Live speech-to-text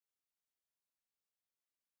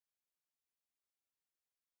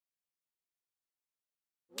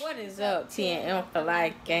What is up, TNM for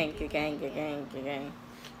life, gang.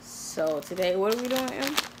 So today, what are we doing,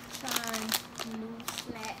 M? Trying new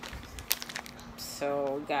snacks.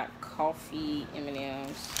 So we got coffee, M&Ms.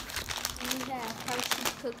 And we have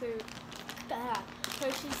Hershey's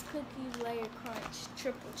Cookie Layer Crunch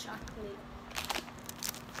Triple Chocolate.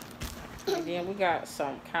 And then we got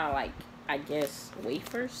some kind of like, I guess,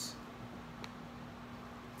 wafers.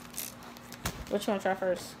 What you want to try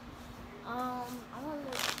first? I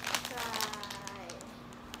want to try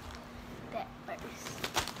that first.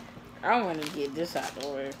 I want to get this out the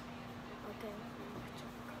way. Okay.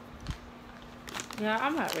 Yeah,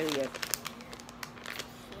 I'm not really good.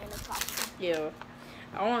 And a coffee. Yeah.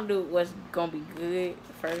 I want to do what's going to be good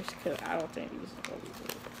first because I don't think these are going to be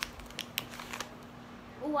good.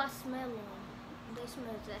 Oh, I smell them. They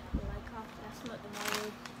smell exactly like coffee. I smelled them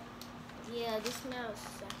already. Yeah, this smells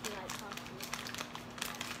exactly like coffee.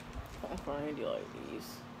 I'm trying to do like these.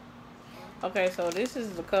 Okay, so this is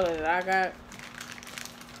the color that I got.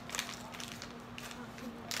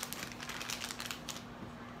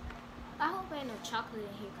 I hope ain't no chocolate in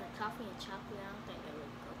here, because coffee and chocolate, I don't think that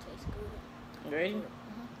really gonna taste good. Ready?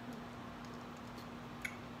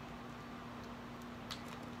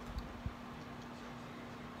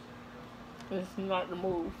 It's not the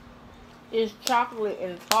move. It's chocolate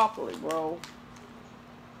and chocolate, bro.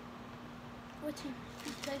 What you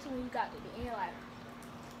tasting when you got to the end, like?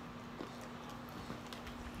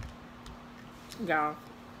 Y'all,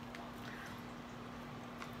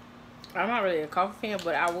 I'm not really a coffee fan,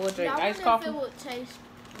 but I will drink iced coffee. I wonder if it would taste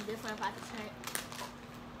different if I could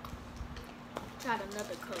try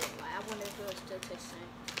another color. Like, I wonder if it would still taste the same.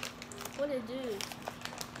 What it do?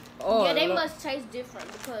 Oh, yeah, they must taste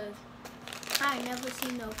different because I ain't never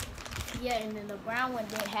seen no. Yeah, and then the brown one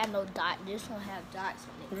didn't have no dot. This one have dots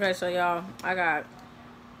on it. Okay, so y'all, I got.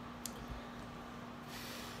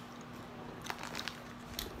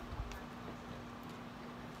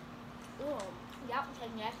 Ooh, y'all can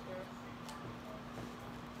take nasty.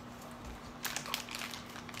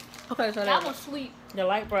 Okay, so that was sweet. The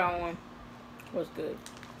light brown one was good.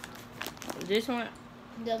 This one.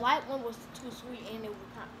 The light one was too sweet and it was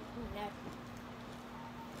kind of nasty.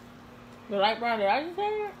 The light brown, did I just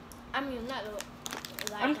say that? I mean, not the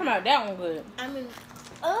light I'm talking about that one good. I mean,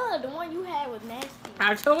 the one you had was nasty.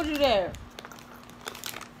 I told you that.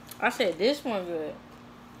 I said this one good.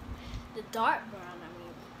 The dark brown, I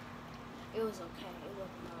mean, it was okay. It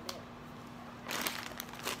wasn't all that.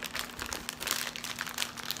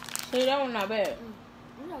 See, that one not bad.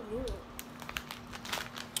 It's not good.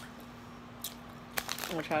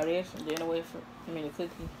 I'm gonna try this and then the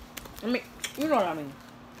cookie. I mean, you know what I mean.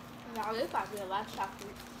 No, this might be a lot of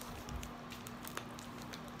chocolate.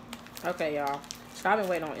 Okay, y'all. So I've been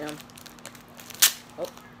waiting on M.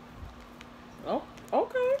 Oh,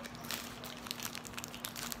 okay.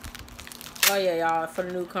 Oh yeah, y'all. For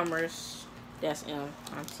the newcomers, that's M.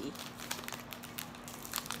 I'm T.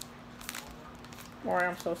 Boy,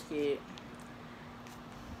 I'm so scared.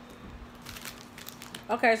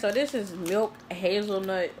 Okay, so this is milk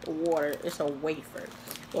hazelnut water. It's a wafer.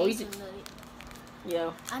 Well, Hazelnut.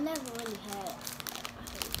 Yeah. I never really had.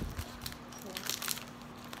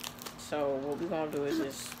 So what we're gonna do is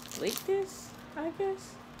just lick this, I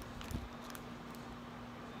guess.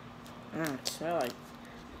 Smell like.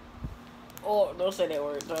 Oh, don't say that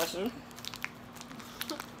word, Joshua.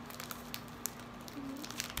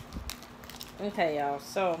 Okay, y'all.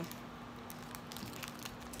 So.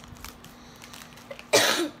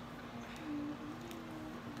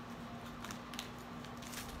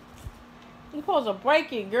 You supposed to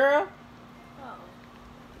break it, girl. Oh.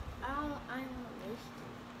 I don't miss it.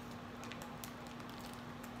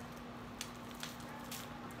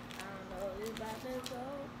 I don't know. It's about to go.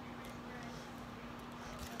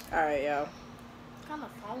 Alright, y'all. Kind of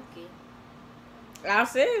funky. I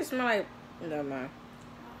said it smell like. Never mind.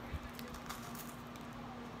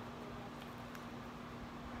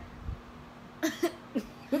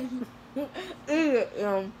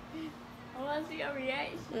 I want to see your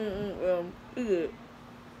reaction. Good.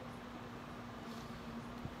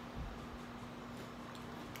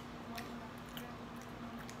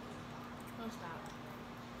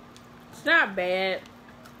 It's not bad.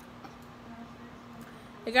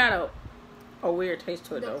 It got a weird taste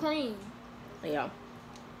to it, though. The cream. Yeah.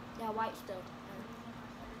 That white stuff.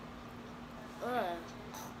 Ugh.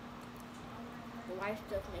 The white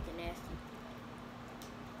stuff make it nasty.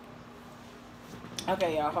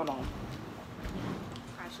 Okay, y'all, hold on.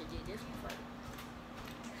 I should do this one first.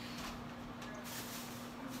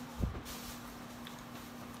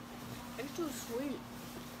 It's too sweet.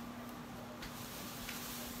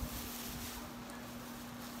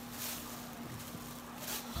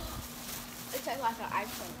 like an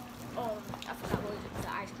ice cream. I forgot what the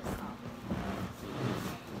ice cream called.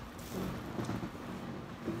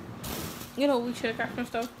 You know, we should have got some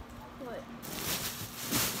stuff. What?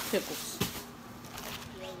 Pickles.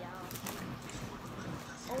 Yeah,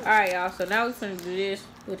 y'all. Alright, y'all. So now we're gonna do this,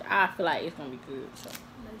 which I feel like it's gonna be good. So.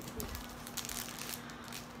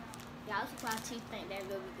 Y'all surprised T think that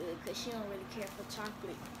really good because she don't really care for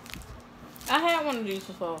chocolate. I had one of these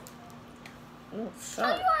before. Oh, shut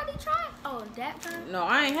Oh, you already tried? Oh, that kind? No,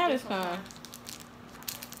 I ain't had this kind.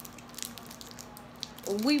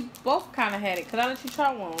 We both kind of had it. Cause I let you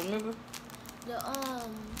try one, remember? The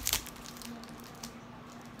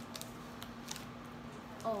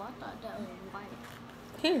Oh, I thought that was white.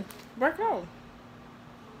 Here, break it out.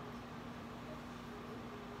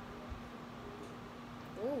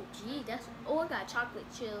 Oh, gee, that's. Oh, I got chocolate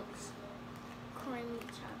chips, creamy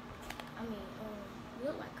chocolate. I mean,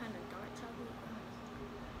 look like kind of dark chocolate.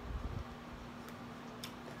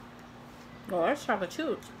 Oh, that's chocolate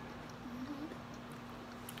chips.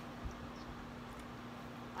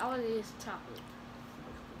 All it is chocolate.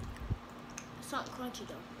 It's something crunchy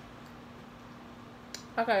though.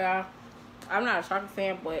 Okay, y'all. I'm not a chocolate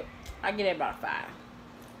fan, but I get it about 5.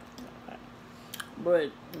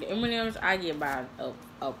 But the M&M's, I get about a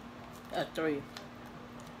 3.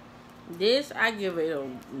 This, I give it a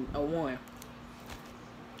 1.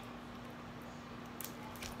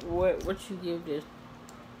 What you give this?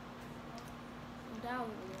 That was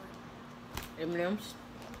a 1. M&M's?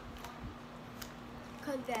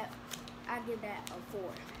 Cause that, I give that a 4.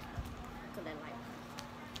 Cause I like.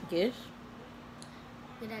 Yes.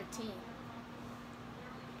 Give that a 10.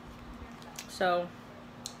 So,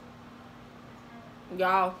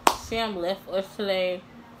 y'all, Sam left us today.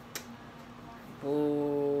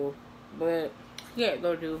 Boo. But he had to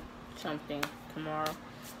go do something tomorrow.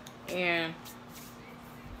 And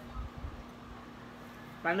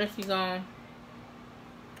my nephew gone.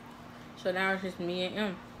 So now it's just me and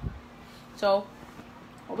him. So,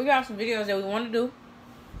 we got some videos that we want to do.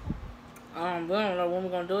 We don't know when we're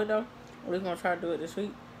going to do it, though. We're going to try to do it this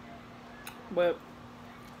week. But,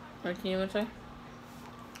 what can you even say?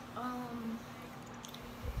 No.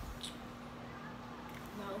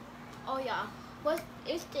 Oh, yeah.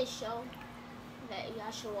 It's this show that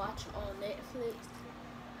y'all should watch on Netflix.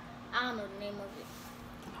 I don't know the name of it.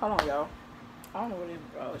 Hold on, y'all. I don't know what it is.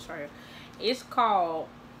 Oh, it's right here. It's called...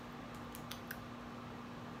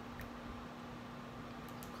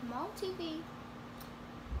 Come on, TV.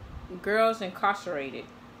 Girls Incarcerated.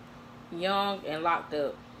 Young and Locked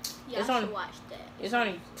Up. Y'all should watch that. It's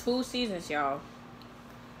only 2 seasons, y'all.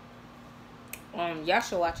 Y'all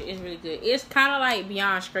should watch it. It's really good. It's kind of like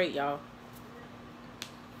Beyond Straight, y'all.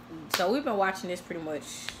 So we've been watching this pretty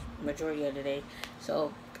much majority of the day.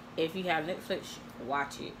 So if you have Netflix,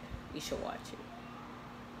 watch it. You should watch it.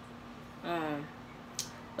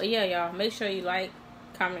 But yeah, y'all, make sure you like,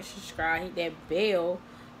 comment, subscribe, hit that bell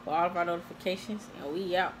for all of our notifications, and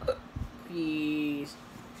we out. Peace.